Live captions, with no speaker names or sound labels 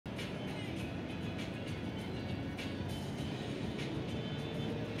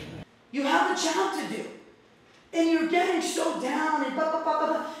You have a job to do. And you're getting so down and blah, blah, blah, blah,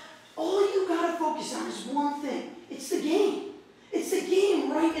 blah. All you gotta focus on is one thing. It's the game. It's the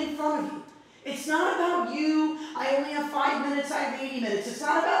game right in front of you. It's not about you, I only have 5 minutes, I have 80 minutes. It's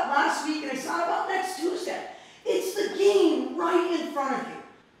not about last week and it's not about next Tuesday. It's the game right in front of you.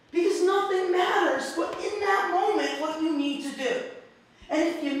 Because nothing matters but in that moment what you need to do. And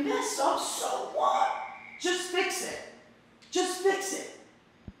if you mess up, so what? Just fix it. Just fix it.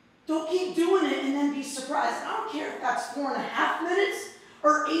 Don't keep doing it and then be surprised. I don't care if that's 4.5 minutes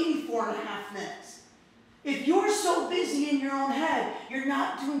or 84.5 minutes. If you're so busy in your own head, you're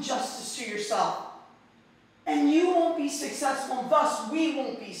not doing justice to yourself. And you won't be successful, and thus we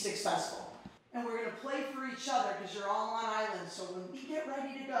won't be successful. And we're going to play for each other because you're all on islands. So when we get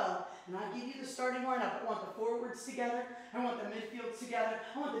ready to go, and I give you the starting lineup, I want the forwards together, I want the midfields together,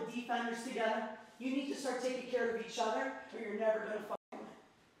 I want the defenders together. You need to start taking care of each other or you're never going to win.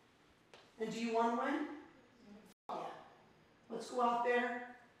 And do you want to win? Yeah. Let's go out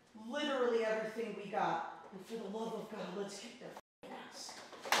there, literally everything we got. And for the love of God, let's kick their ass.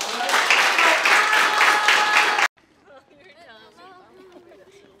 All right?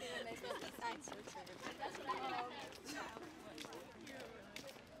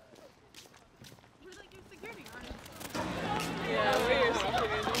 Yeah, we're your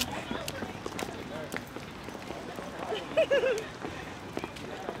security.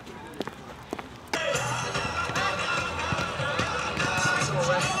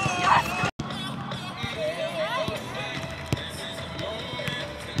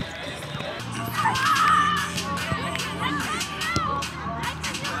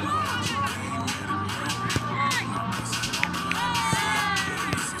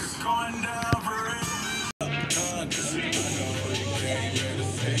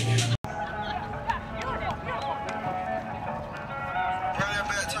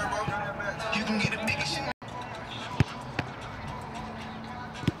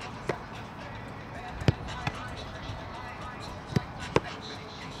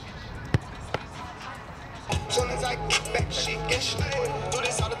 Soon as I get back, she gets do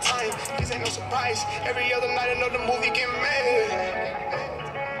this all the time. This ain't no surprise. Every other night I know the movie get mad.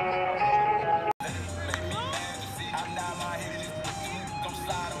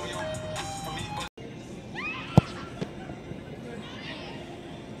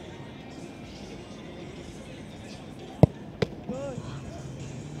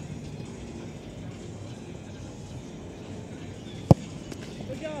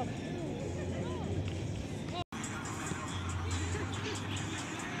 Good job.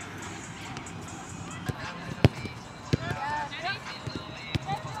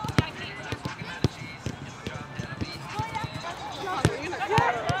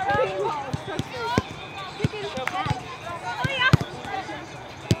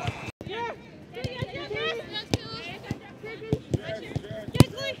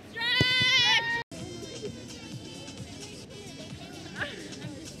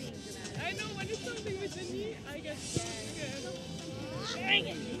 I know when it's something within me, I get so good. Dang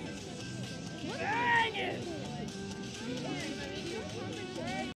it! Dang it!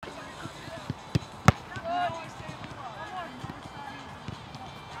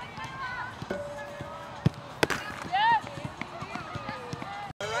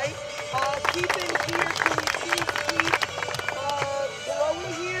 Alright? Keep in here. Can we keep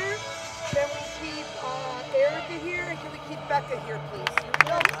Chloe here? Can we keep Erica here? And can we keep Becca here, please?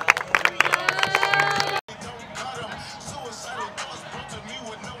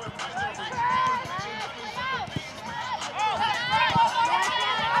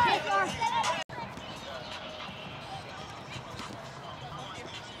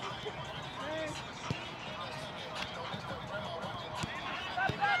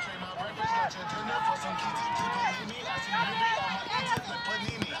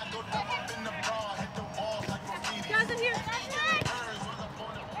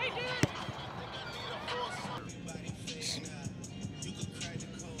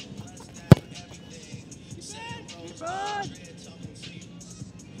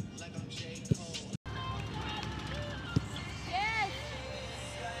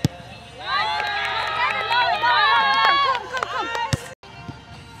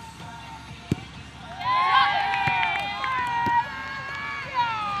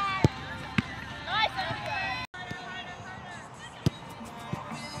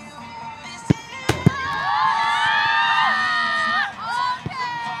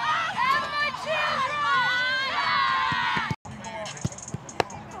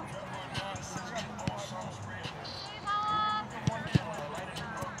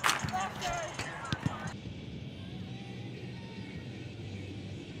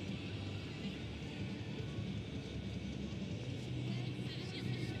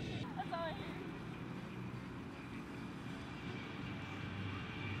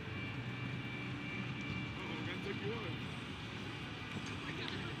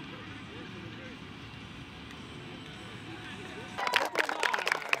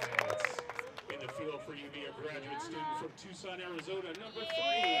 Tucson, Arizona, number 3.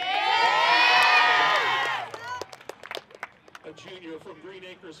 A junior from Green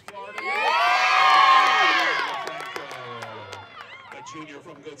Acres, Florida. A junior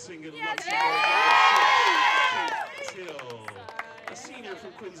from Godsingen, Luxembourg, Till. A senior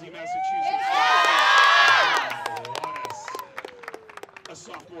from Quincy, Massachusetts. A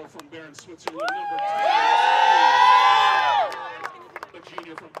sophomore from Bern, Switzerland, number 2. A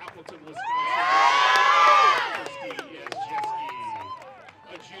junior from Appleton, Wisconsin. Yes, Jeski.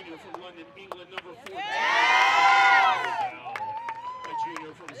 A junior from London, England, number 14. A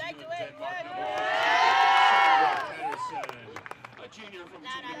junior from Zealand, Denmark, number 15. Patterson. A junior from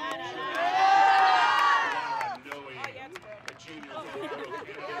Timbuktu, Lara Noe. A junior from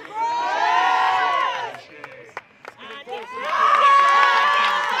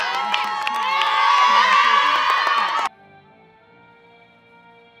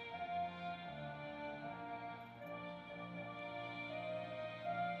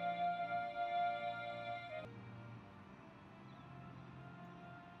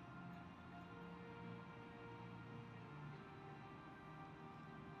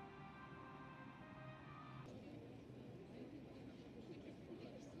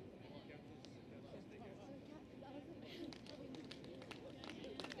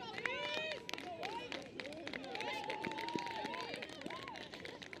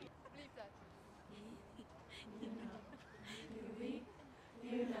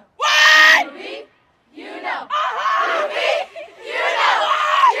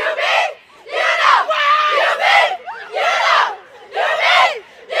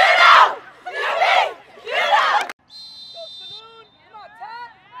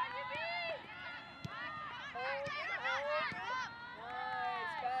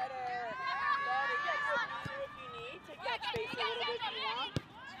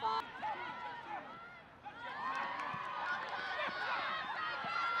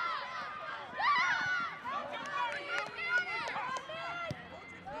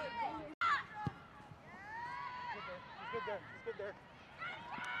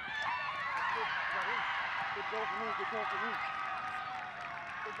Good goal for me, good goal for me.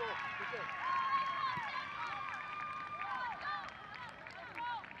 Good goal, good goal.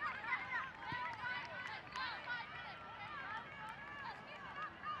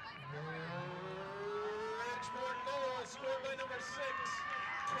 Bridgeport Molloy, scored by number 6,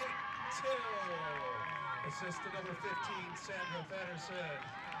 Kate Till. Assist to number 15, Sandra Patterson.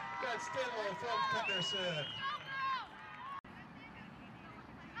 That's Still from Henderson.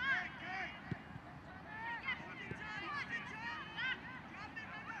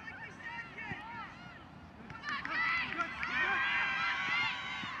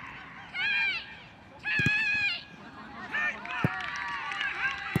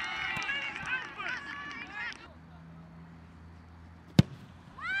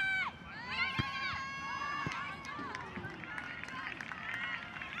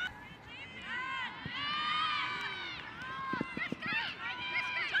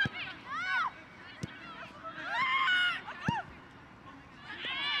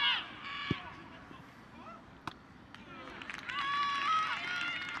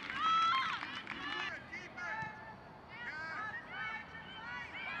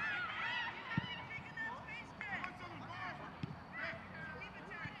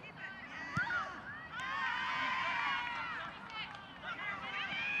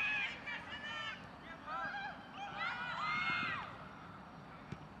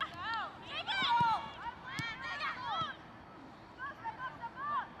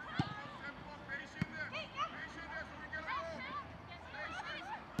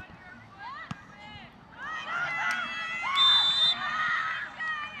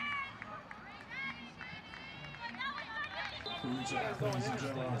 Ladies and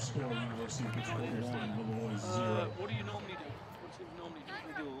gentlemen, our score, University of Bridgeport 1, Molloy 0. What do you normally do? What do you normally do?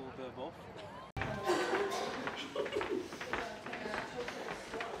 We do a little bit of both.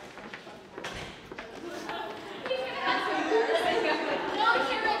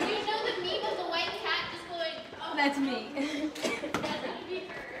 That's me.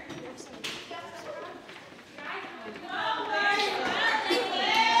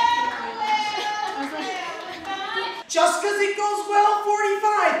 Just because it goes well,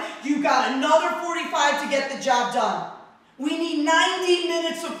 45. You got another 45 to get the job done. We need 90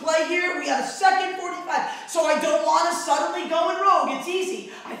 minutes of play here. We got a second 45. So I don't want to suddenly go in rogue. It's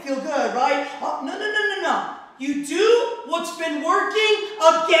easy. I feel good, right? Oh, no. You do what's been working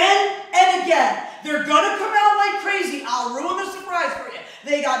again and again. They're going to come out like crazy. I'll ruin the surprise for you.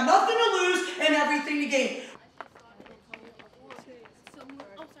 They got nothing to lose and everything to gain.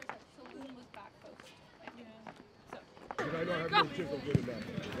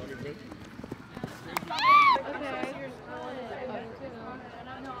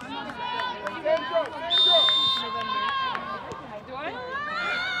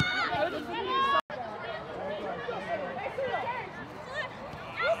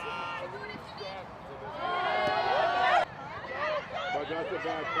 But that's a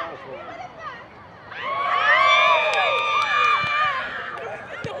bad pass for him.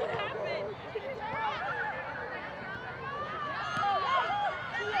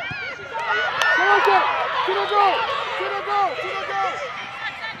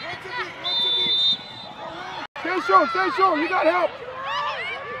 Stay short, you got help.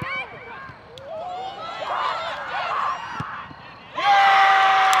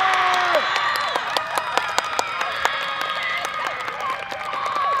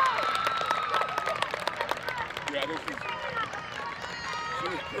 Yeah, this is, she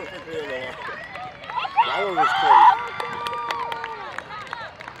was perfectly alive. That one was close.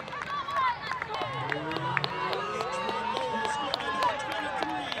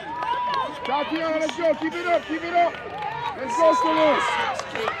 Tatiana, let's go, keep it up, keep it up. Let's go, Stallone.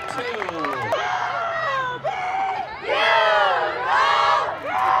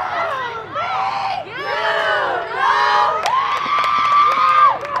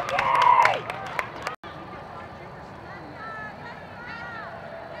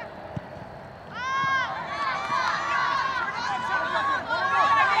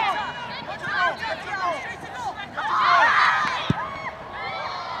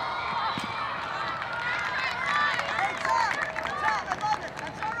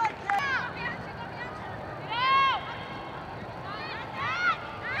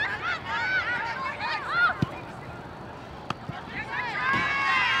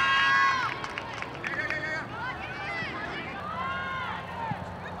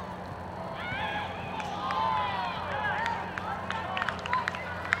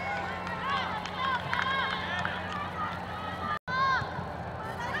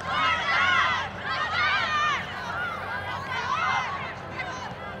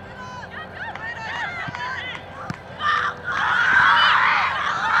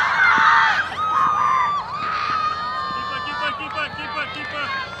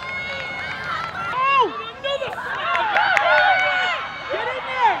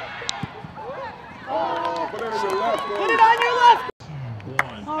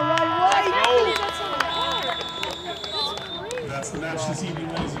 That's the match this evening,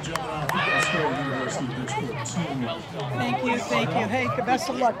 ladies and gentlemen. Our Molloy University, Bridgeport 2. Thank you, thank you. Hey, best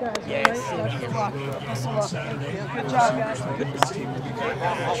of luck, guys. Yes. Best of luck. Best of luck. Good job, guys.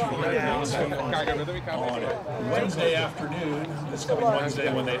 On Wednesday afternoon, this coming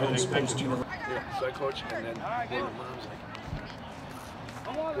Wednesday when they host Post University. Yeah, so I coach, and then one of the moms like,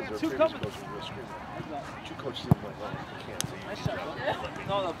 because their previous coach was real screwed. Two coaches even like, oh, you can't say you job.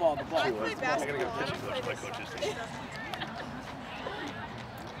 No, the ball. I gotta get a pitching coach, my coaches.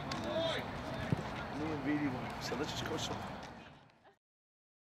 Me and VD said, let's just coach some.